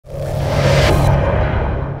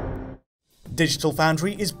Digital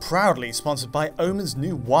Foundry is proudly sponsored by Omen's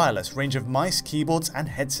new wireless range of mice, keyboards and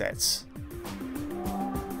headsets.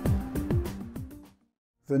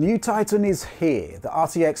 The new Titan is here. The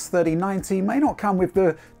RTX 3090 may not come with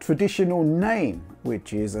the traditional name,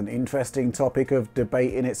 which is an interesting topic of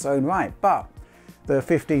debate in its own right, but the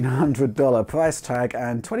 $1,500 price tag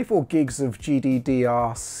and 24 gigs of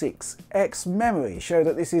GDDR6X memory show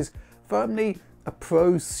that this is firmly a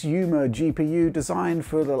prosumer GPU designed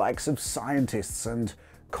for the likes of scientists and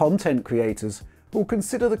content creators who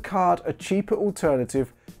consider the card a cheaper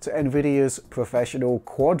alternative to Nvidia's professional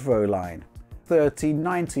Quadro line.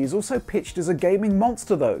 3090 is also pitched as a gaming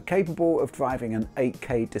monster though, capable of driving an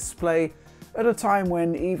 8K display at a time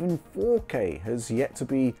when even 4K has yet to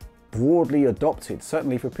be broadly adopted,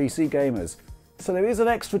 certainly for PC gamers. So there is an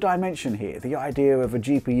extra dimension here, the idea of a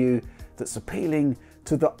GPU that's appealing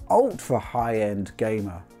to the ultra high-end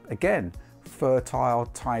gamer. Again, fertile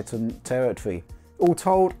Titan territory. All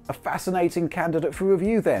told, a fascinating candidate for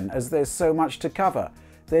review then, as there's so much to cover.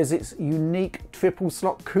 There's its unique triple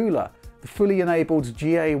slot cooler, the fully enabled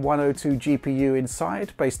GA102 GPU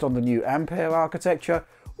inside, based on the new Ampere architecture,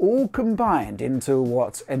 all combined into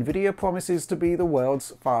what Nvidia promises to be the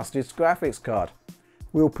world's fastest graphics card.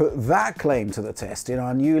 We'll put that claim to the test in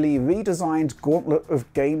our newly redesigned gauntlet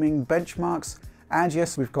of gaming benchmarks, and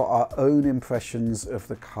yes, we've got our own impressions of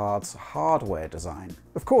the card's hardware design.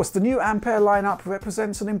 Of course, the new Ampere lineup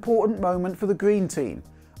represents an important moment for the Green team.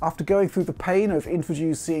 After going through the pain of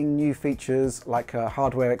introducing new features like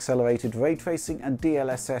hardware accelerated ray tracing and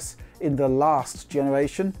DLSS in the last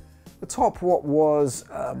generation, atop what was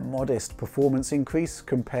a modest performance increase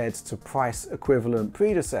compared to price equivalent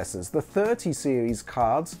predecessors, the 30 series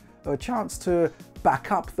cards are a chance to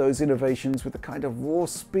back up those innovations with the kind of raw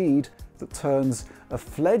speed that turns a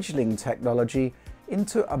fledgling technology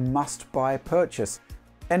into a must-buy purchase.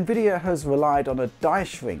 Nvidia has relied on a die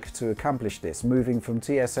shrink to accomplish this, moving from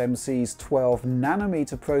TSMC's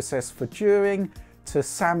 12nm process for Turing to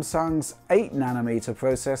Samsung's 8nm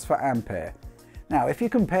process for Ampere. Now, if you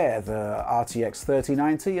compare the RTX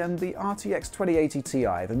 3090 and the RTX 2080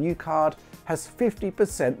 Ti, the new card has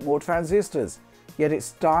 50% more transistors, yet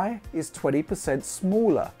its die is 20%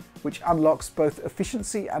 smaller, which unlocks both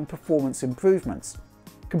efficiency and performance improvements.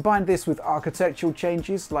 Combine this with architectural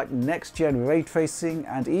changes like next-gen ray tracing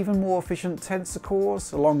and even more efficient tensor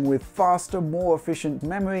cores, along with faster, more efficient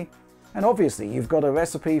memory, and obviously you've got a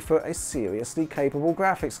recipe for a seriously capable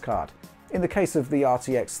graphics card. In the case of the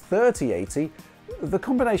RTX 3080, the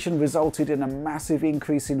combination resulted in a massive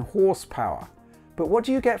increase in horsepower. But what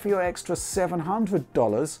do you get for your extra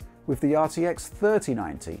 $700 with the RTX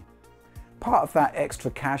 3090? Part of that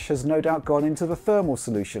extra cash has no doubt gone into the thermal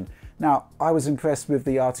solution. Now, I was impressed with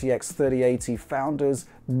the RTX 3080 founder's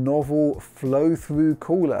novel flow-through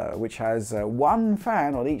cooler, which has one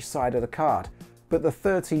fan on each side of the card. But the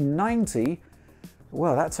 3090,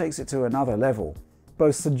 well, that takes it to another level.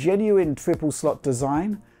 Boasts a genuine triple slot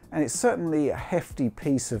design, and it's certainly a hefty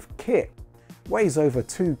piece of kit. Weighs over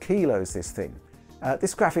 2 kilos, this thing.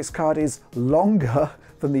 This graphics card is longer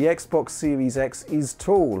than the Xbox Series X is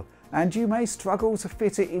tall, and you may struggle to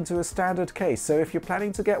fit it into a standard case, so if you're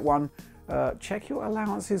planning to get one, check your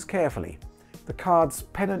allowances carefully. The card's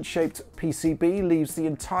pennant-shaped PCB leaves the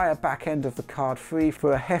entire back end of the card free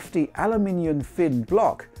for a hefty aluminium-thin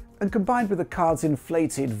block, and combined with the card's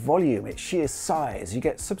inflated volume, its sheer size, you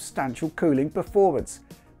get substantial cooling performance.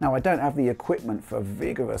 Now, I don't have the equipment for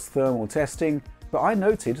vigorous thermal testing, but I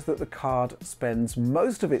noted that the card spends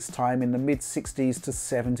most of its time in the mid-60s to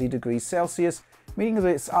 70 degrees Celsius, meaning that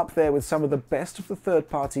it's up there with some of the best of the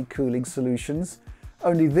third-party cooling solutions.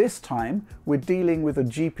 Only this time, we're dealing with a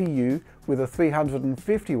GPU with a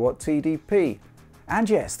 350 watt TDP. And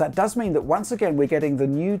yes, that does mean that once again we're getting the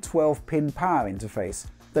new 12-pin power interface,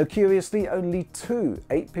 though curiously only 2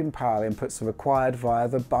 8-pin power inputs are required via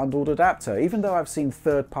the bundled adapter, even though I've seen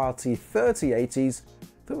third-party 3080s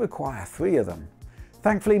that require 3 of them.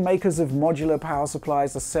 Thankfully, makers of modular power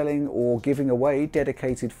supplies are selling or giving away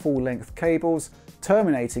dedicated full-length cables,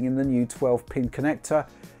 terminating in the new 12-pin connector,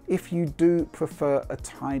 if you do prefer a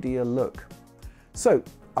tidier look. So,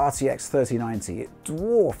 RTX 3090, it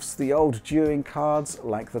dwarfs the old Turing cards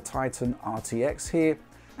like the Titan RTX here,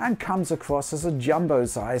 and comes across as a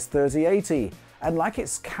jumbo-sized 3080, and like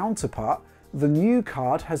its counterpart, the new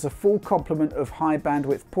card has a full complement of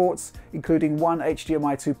high-bandwidth ports, including 1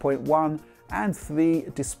 HDMI 2.1 and 3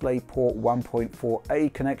 DisplayPort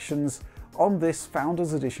 1.4a connections on this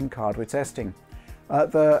Founders Edition card we're testing.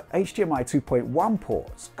 The HDMI 2.1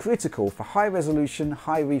 port is critical for high-resolution,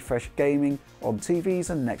 high-refresh gaming on TVs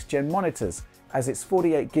and next-gen monitors. as its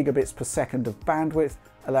 48 gigabits per second of bandwidth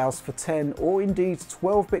allows for 10 or indeed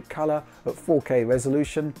 12-bit color at 4K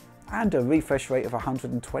resolution and a refresh rate of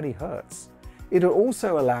 120 Hz. It'll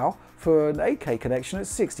also allow for an 8K connection at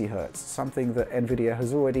 60 Hz, something that Nvidia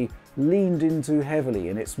has already leaned into heavily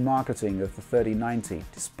in its marketing of the 3090,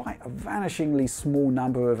 despite a vanishingly small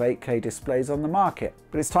number of 8K displays on the market.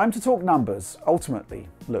 But it's time to talk numbers, ultimately.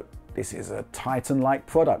 Look, this is a Titan-like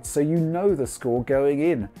product, so you know the score going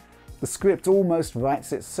in. The script almost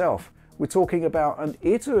writes itself. We're talking about an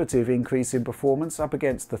iterative increase in performance up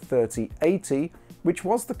against the 3080, which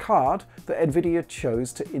was the card that Nvidia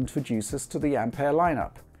chose to introduce us to the Ampere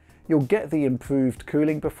lineup. You'll get the improved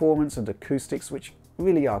cooling performance and acoustics, which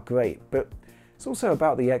really are great, but it's also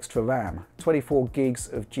about the extra RAM, 24 gigs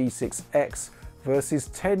of G6X versus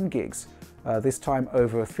 10 gigs, this time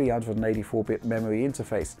over a 384-bit memory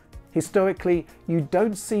interface. Historically, you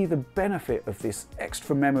don't see the benefit of this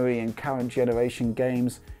extra memory in current generation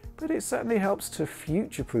games, but it certainly helps to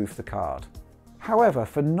future-proof the card. However,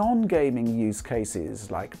 for non-gaming use cases,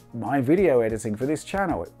 like my video editing for this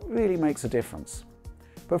channel, it really makes a difference.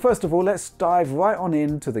 But first of all, let's dive right on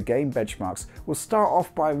into the game benchmarks. We'll start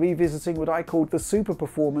off by revisiting what I called the super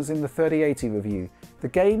performers in the 3080 review, the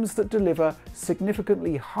games that deliver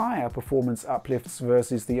significantly higher performance uplifts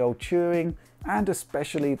versus the old Turing, and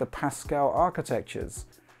especially the Pascal architectures.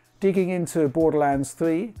 Digging into Borderlands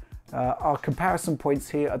 3, our comparison points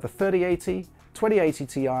here are the 3080, 2080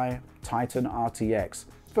 Ti, Titan RTX.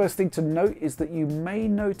 First thing to note is that you may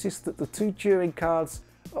notice that the two Turing cards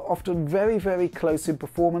are often very close in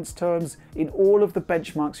performance terms in all of the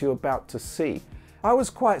benchmarks you're about to see. I was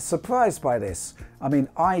quite surprised by this. I mean,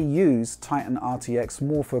 I use Titan RTX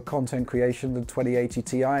more for content creation than 2080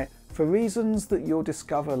 Ti for reasons that you'll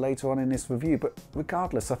discover later on in this review, but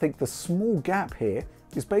regardless, I think the small gap here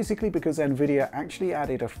is basically because Nvidia actually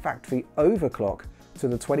added a factory overclock to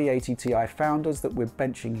the 2080 Ti founders that we're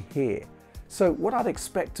benching here. So what I'd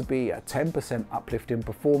expect to be a 10% uplift in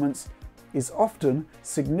performance is often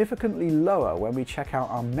significantly lower when we check out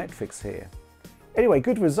our metrics here. Anyway,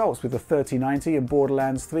 good results with the 3090 in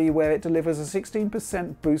Borderlands 3, where it delivers a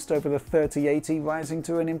 16% boost over the 3080, rising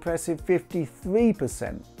to an impressive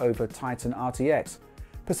 53% over Titan RTX.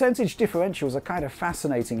 Percentage differentials are kind of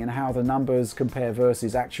fascinating in how the numbers compare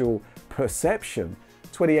versus actual perception.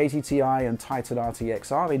 2080 Ti and Titan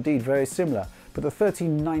RTX are indeed very similar, but the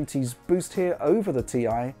 3090's boost here over the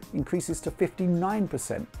Ti increases to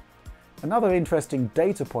 59%. Another interesting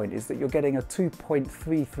data point is that you're getting a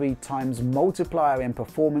 2.33 times multiplier in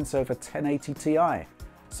performance over 1080 Ti,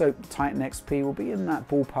 so Titan XP will be in that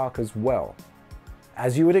ballpark as well.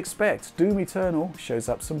 As you would expect, Doom Eternal shows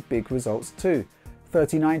up some big results too.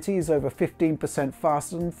 3090 is over 15%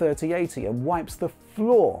 faster than 3080 and wipes the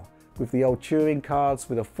floor with the old Turing cards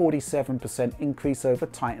with a 47% increase over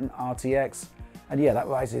Titan RTX. And yeah, that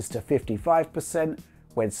rises to 55%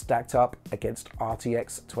 when stacked up against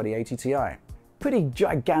RTX 2080 Ti. Pretty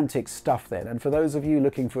gigantic stuff then, and for those of you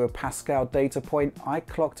looking for a Pascal data point, I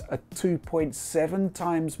clocked a 2.7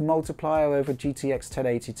 times multiplier over GTX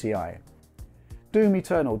 1080 Ti. Doom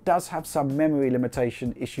Eternal does have some memory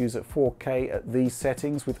limitation issues at 4K at these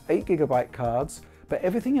settings with 8GB cards, but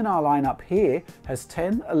everything in our lineup here has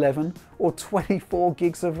 10, 11 or 24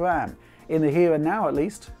 gigs of RAM. In the here and now at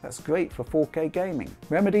least, that's great for 4K gaming.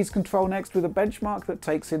 Remedies control next with a benchmark that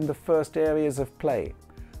takes in the first areas of play.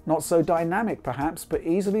 Not so dynamic perhaps, but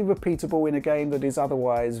easily repeatable in a game that is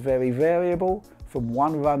otherwise very variable from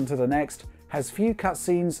one run to the next, has few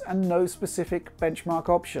cutscenes and no specific benchmark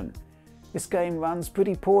option. This game runs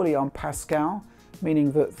pretty poorly on Pascal,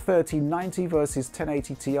 meaning that 3090 versus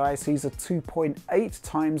 1080 Ti sees a 2.8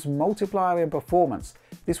 times multiplier in performance.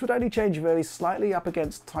 This would only change very slightly up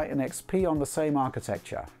against Titan XP on the same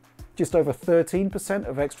architecture. Just over 13%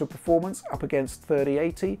 of extra performance up against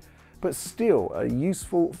 3080, but still a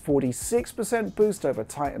useful 46% boost over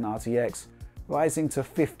Titan RTX, rising to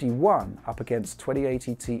 51 up against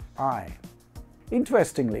 2080 Ti.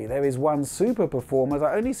 Interestingly, there is one super performer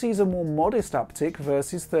that only sees a more modest uptick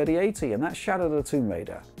versus 3080, and that's Shadow the Tomb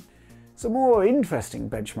Raider. It's a more interesting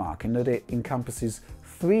benchmark in that it encompasses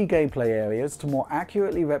 3 gameplay areas to more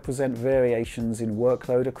accurately represent variations in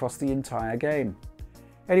workload across the entire game.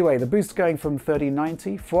 Anyway, the boost going from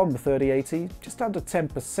 3090 from 3080, just under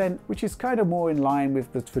 10%, which is kind of more in line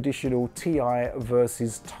with the traditional Ti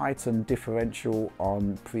versus Titan differential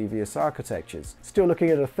on previous architectures. Still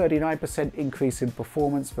looking at a 39% increase in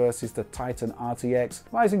performance versus the Titan RTX,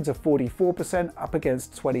 rising to 44% up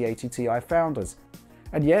against 2080 Ti founders.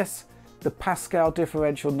 And yes, the Pascal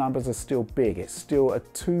differential numbers are still big. It's still a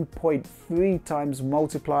 2.3 times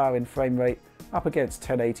multiplier in frame rate up against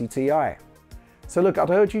 1080 Ti. So look, I'd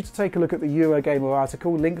urge you to take a look at the Eurogamer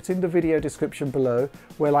article linked in the video description below,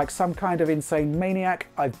 where like some kind of insane maniac,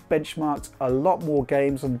 I've benchmarked a lot more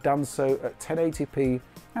games and done so at 1080p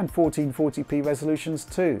and 1440p resolutions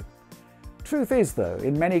too. Truth is though,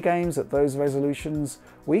 in many games at those resolutions,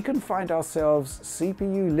 we can find ourselves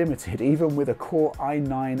CPU limited even with a Core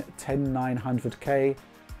i9-10900K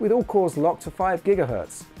with all cores locked to 5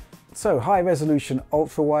 GHz. So high resolution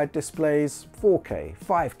ultra-wide displays, 4K,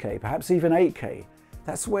 5K, perhaps even 8K,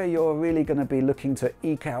 that's where you're really going to be looking to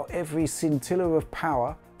eke out every scintilla of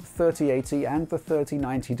power the 3080 and the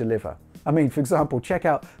 3090 deliver. I mean, for example, check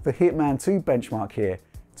out the Hitman 2 benchmark here,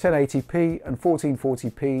 1080p and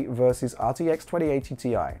 1440p versus RTX 2080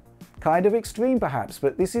 Ti. Kind of extreme perhaps,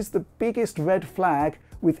 but this is the biggest red flag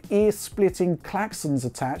with ear-splitting klaxons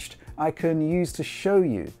attached I can use to show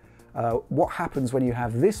you what happens when you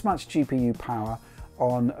have this much GPU power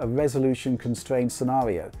on a resolution-constrained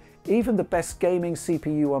scenario. Even the best gaming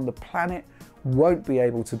CPU on the planet won't be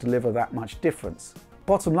able to deliver that much difference.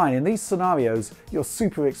 Bottom line, in these scenarios, your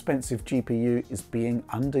super expensive GPU is being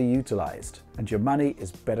underutilized, and your money is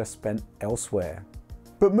better spent elsewhere.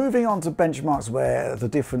 But moving on to benchmarks where the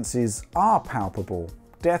differences are palpable.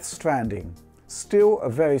 Death Stranding. Still a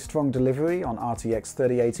very strong delivery on RTX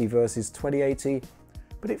 3080 versus 2080,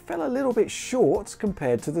 but it fell a little bit short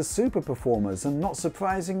compared to the super performers, and not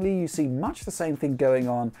surprisingly you see much the same thing going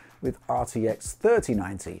on with RTX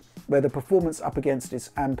 3090, where the performance up against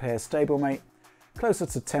its Ampere stablemate closer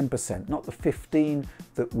to 10%, not the 15%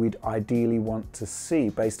 that we'd ideally want to see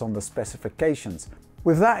based on the specifications.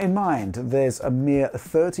 With that in mind, there's a mere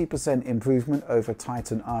 30% improvement over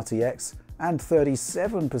Titan RTX and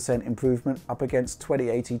 37% improvement up against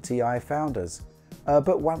 2080 Ti founders.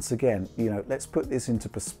 But once again, let's put this into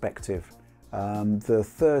perspective. The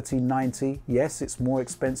 3090, yes, it's more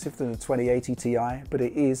expensive than the 2080 Ti, but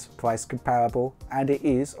it is price comparable, and it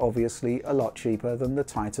is obviously a lot cheaper than the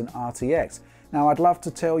Titan RTX. Now, I'd love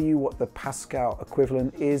to tell you what the Pascal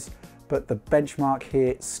equivalent is, but the benchmark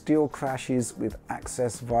here still crashes with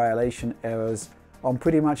access violation errors on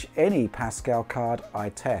pretty much any Pascal card I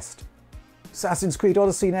test. Assassin's Creed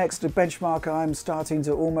Odyssey next, a benchmark I'm starting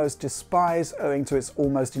to almost despise owing to its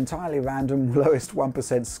almost entirely random lowest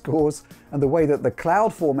 1% scores and the way that the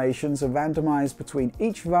cloud formations are randomized between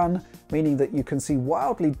each run, meaning that you can see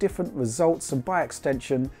wildly different results and by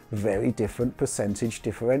extension very different percentage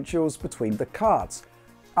differentials between the cards.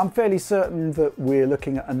 I'm fairly certain that we're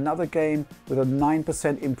looking at another game with a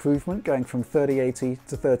 9% improvement going from 3080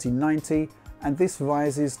 to 3090, and this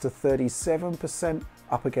rises to 37%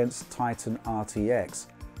 up against Titan RTX.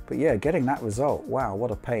 But yeah, getting that result, wow,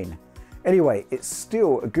 what a pain. Anyway, it's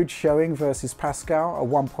still a good showing versus Pascal, a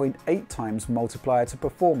 1.8 times multiplier to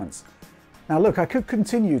performance. Now look, I could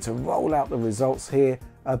continue to roll out the results here,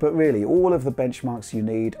 but really all of the benchmarks you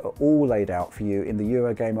need are all laid out for you in the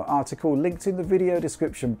Eurogamer article linked in the video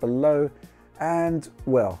description below. And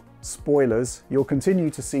well, spoilers, you'll continue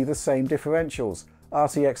to see the same differentials.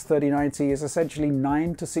 RTX 3090 is essentially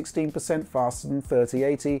 9 to 16% faster than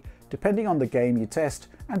 3080, depending on the game you test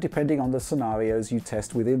and depending on the scenarios you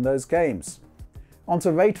test within those games. On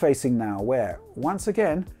to ray tracing now, where, once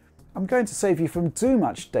again, I'm going to save you from too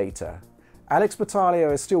much data. Alex Battaglia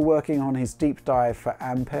is still working on his deep dive for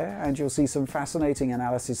Ampere, and you'll see some fascinating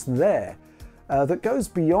analysis there that goes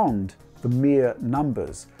beyond the mere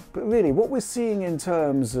numbers. But really, what we're seeing in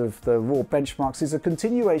terms of the raw benchmarks is a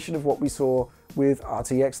continuation of what we saw with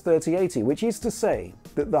RTX 3080, which is to say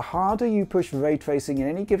that the harder you push ray tracing in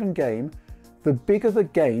any given game, the bigger the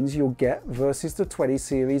gains you'll get versus the 20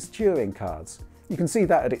 series Turing cards. You can see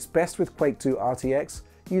that at its best with Quake 2 RTX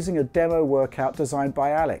using a demo workout designed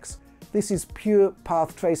by Alex. This is pure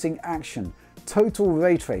path tracing action, total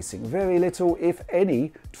ray tracing, very little, if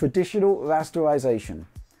any, traditional rasterization.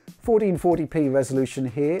 1440p resolution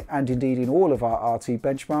here, and indeed in all of our RT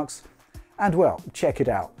benchmarks. And well, check it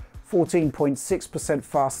out. 14.6%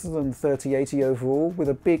 faster than 3080 overall, with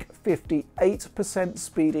a big 58%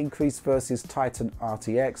 speed increase versus Titan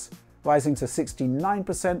RTX, rising to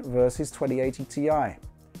 69% versus 2080 Ti.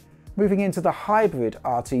 Moving into the hybrid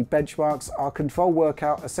RT benchmarks, our control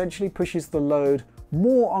workout essentially pushes the load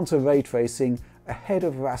more onto ray tracing ahead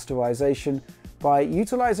of rasterization by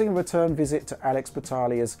utilizing a return visit to Alex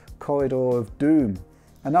Battaglia's Corridor of Doom.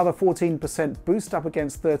 Another 14% boost up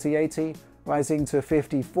against 3080, rising to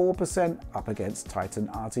 54% up against Titan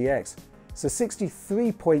RTX. It's a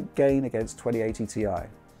 63-point gain against 2080 Ti.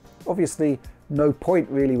 Obviously, no point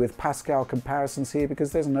really with Pascal comparisons here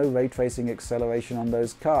because there's no ray tracing acceleration on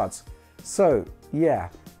those cards. So yeah,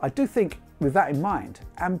 I do think with that in mind,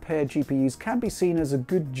 Ampere GPUs can be seen as a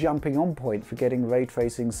good jumping on point for getting ray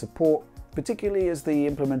tracing support particularly as the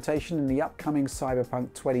implementation in the upcoming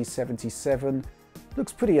Cyberpunk 2077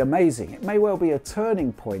 looks pretty amazing. It may well be a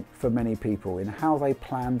turning point for many people in how they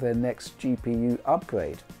plan their next GPU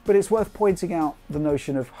upgrade. But it's worth pointing out the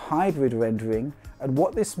notion of hybrid rendering and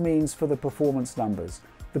what this means for the performance numbers.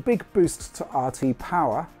 The big boost to RT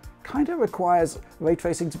power kind of requires ray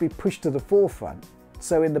tracing to be pushed to the forefront.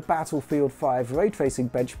 So in the Battlefield 5 ray tracing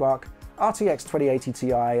benchmark, RTX 2080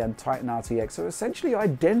 Ti and Titan RTX are essentially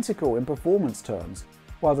identical in performance terms,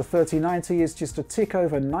 while the 3090 is just a tick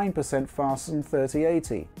over 9% faster than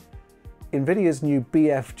 3080. Nvidia's new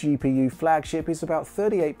BF GPU flagship is about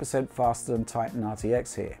 38% faster than Titan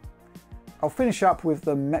RTX here. I'll finish up with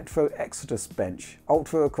the Metro Exodus bench,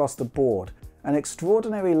 ultra across the board. An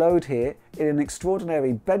extraordinary load here in an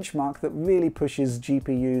extraordinary benchmark that really pushes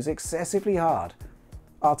GPUs excessively hard.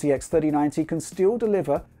 RTX 3090 can still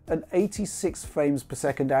deliver an 86 frames per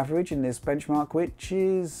second average in this benchmark, which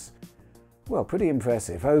is, well, pretty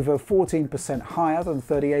impressive. Over 14% higher than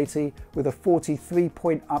 3080 with a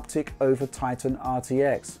 43-point uptick over Titan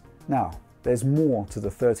RTX. Now, there's more to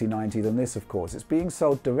the 3090 than this, of course. It's being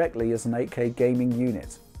sold directly as an 8K gaming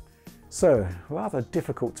unit. So, rather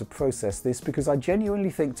difficult to process this because I genuinely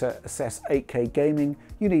think to assess 8K gaming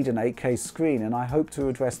you need an 8K screen, and I hope to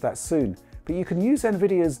address that soon. But you can use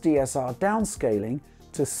Nvidia's DSR downscaling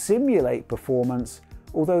to simulate performance,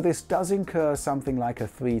 although this does incur something like a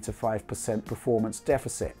 3 to 5% performance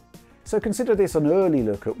deficit. So consider this an early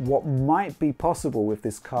look at what might be possible with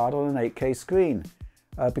this card on an 8K screen,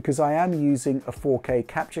 because I am using a 4K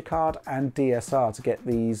capture card and DSR to get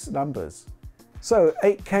these numbers. So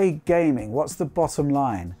 8K gaming, what's the bottom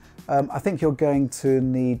line? I think you're going to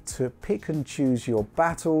need to pick and choose your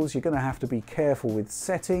battles. You're going to have to be careful with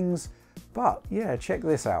settings, but yeah, check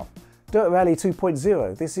this out. Dirt Rally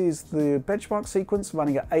 2.0, this is the benchmark sequence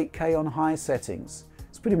running at 8K on high settings.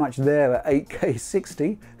 It's pretty much there at 8K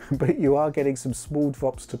 60, but you are getting some small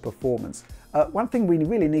drops to performance. One thing we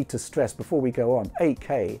really need to stress before we go on,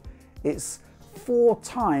 8K, it's 4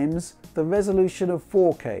 times the resolution of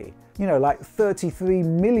 4K. You know, like 33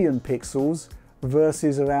 million pixels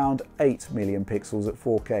versus around 8 million pixels at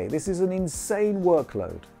 4K. This is an insane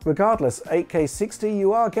workload. Regardless, 8K 60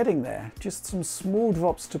 you are getting there, just some small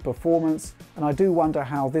drops to performance, and I do wonder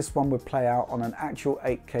how this one would play out on an actual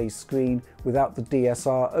 8K screen without the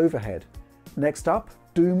DSR overhead. Next up,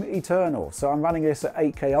 Doom Eternal. So I'm running this at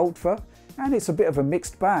 8K Ultra, and it's a bit of a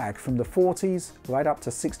mixed bag from the 40s right up to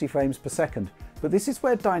 60 frames per second. But this is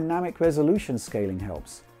where dynamic resolution scaling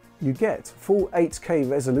helps. You get full 8K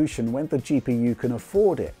resolution when the GPU can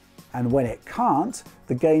afford it, and when it can't,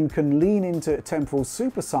 the game can lean into temporal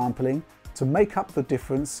supersampling to make up the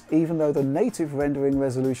difference, even though the native rendering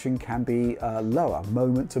resolution can be lower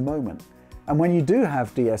moment to moment. And when you do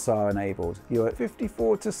have DSR enabled, you're at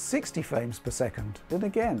 54 to 60 frames per second. Then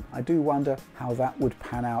again, I do wonder how that would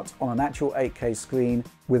pan out on an actual 8K screen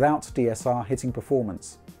without DSR hitting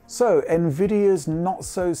performance. So, Nvidia's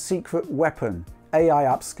not-so-secret weapon, AI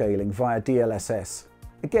upscaling via DLSS.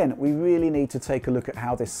 Again, we really need to take a look at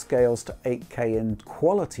how this scales to 8K in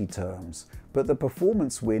quality terms, but the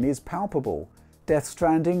performance win is palpable. Death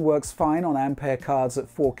Stranding works fine on Ampere cards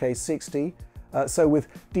at 4K 60, so with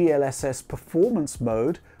DLSS performance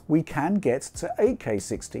mode, we can get to 8K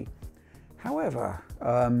 60. However,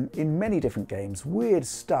 in many different games, weird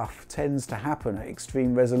stuff tends to happen at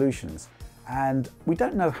extreme resolutions. And we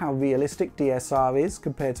don't know how realistic DSR is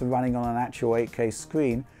compared to running on an actual 8K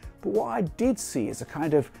screen, but what I did see is a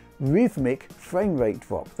kind of rhythmic frame rate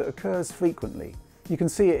drop that occurs frequently. You can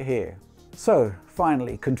see it here. So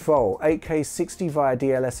finally, Control, 8K 60 via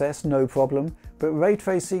DLSS, no problem, but ray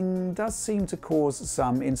tracing does seem to cause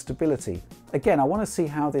some instability. Again, I want to see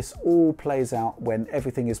how this all plays out when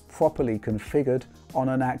everything is properly configured on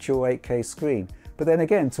an actual 8K screen. But then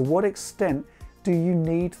again, to what extent do you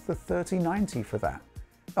need the 3090 for that?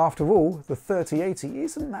 After all, the 3080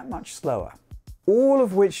 isn't that much slower. All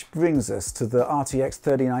of which brings us to the RTX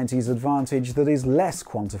 3090's advantage that is less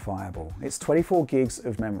quantifiable. It's 24 gigs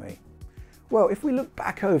of memory. Well, if we look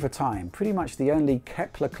back over time, pretty much the only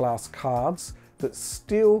Kepler class cards that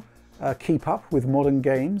still keep up with modern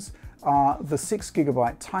games are the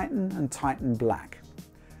 6GB Titan and Titan Black.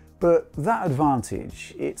 But that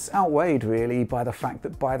advantage, it's outweighed really by the fact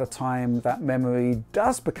that by the time that memory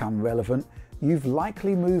does become relevant, you've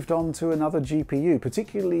likely moved on to another GPU,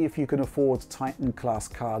 particularly if you can afford Titan class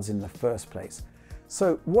cards in the first place.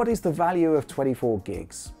 So what is the value of 24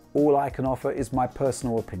 gigs? All I can offer is my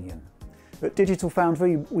personal opinion. At Digital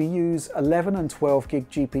Foundry, we use 11 and 12 gig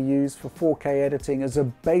GPUs for 4K editing as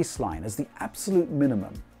a baseline, as the absolute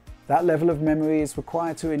minimum. That level of memory is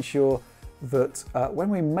required to ensure that when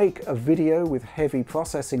we make a video with heavy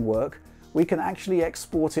processing work, we can actually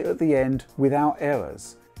export it at the end without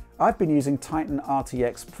errors. I've been using Titan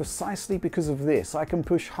RTX precisely because of this. I can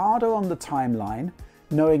push harder on the timeline,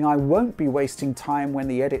 knowing I won't be wasting time when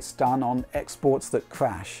the edit's done on exports that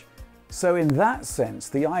crash. So in that sense,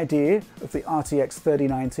 the idea of the RTX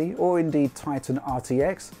 3090, or indeed Titan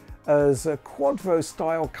RTX, as a Quadro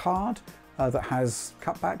style card that has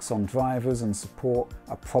cutbacks on drivers and support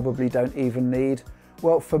I probably don't even need,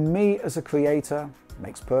 well, for me as a creator,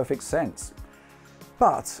 makes perfect sense.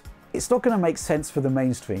 But it's not going to make sense for the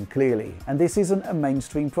mainstream, clearly, and this isn't a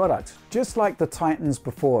mainstream product, just like the Titans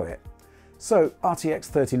before it. So RTX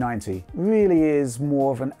 3090 really is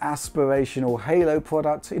more of an aspirational Halo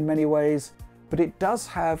product in many ways, but it does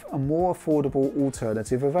have a more affordable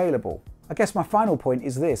alternative available. I guess my final point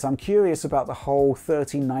is this: I'm curious about the whole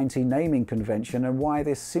 3090 naming convention and why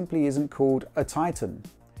this simply isn't called a Titan.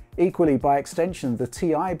 Equally, by extension, the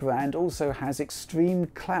TI brand also has extreme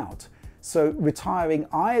clout, so retiring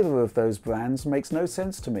either of those brands makes no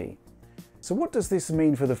sense to me. So what does this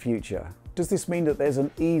mean for the future? Does this mean that there's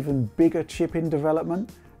an even bigger chip in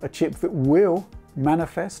development? A chip that will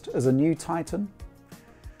manifest as a new Titan?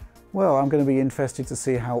 Well, I'm going to be interested to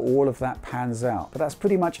see how all of that pans out. But that's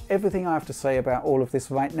pretty much everything I have to say about all of this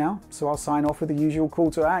right now. So I'll sign off with the usual call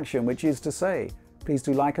to action, which is to say, please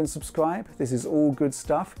do like and subscribe. This is all good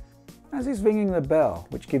stuff. As is ringing the bell,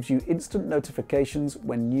 which gives you instant notifications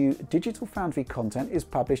when new Digital Foundry content is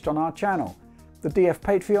published on our channel. The DF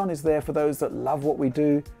Patreon is there for those that love what we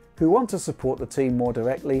do, who want to support the team more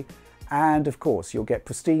directly, and of course you'll get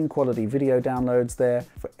pristine quality video downloads there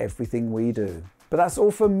for everything we do. But that's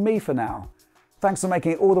all from me for now. Thanks for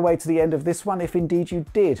making it all the way to the end of this one, if indeed you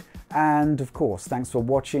did, and of course thanks for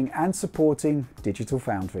watching and supporting Digital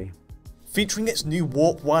Foundry. Featuring its new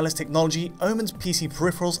Warp wireless technology, Omen's PC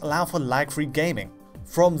peripherals allow for lag-free gaming.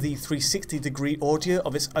 From the 360-degree audio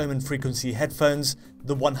of its Omen frequency headphones,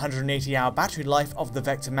 the 180-hour battery life of the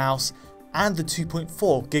Vector mouse, and the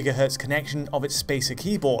 2.4 GHz connection of its Spacer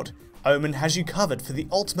keyboard, Omen has you covered for the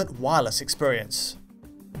ultimate wireless experience.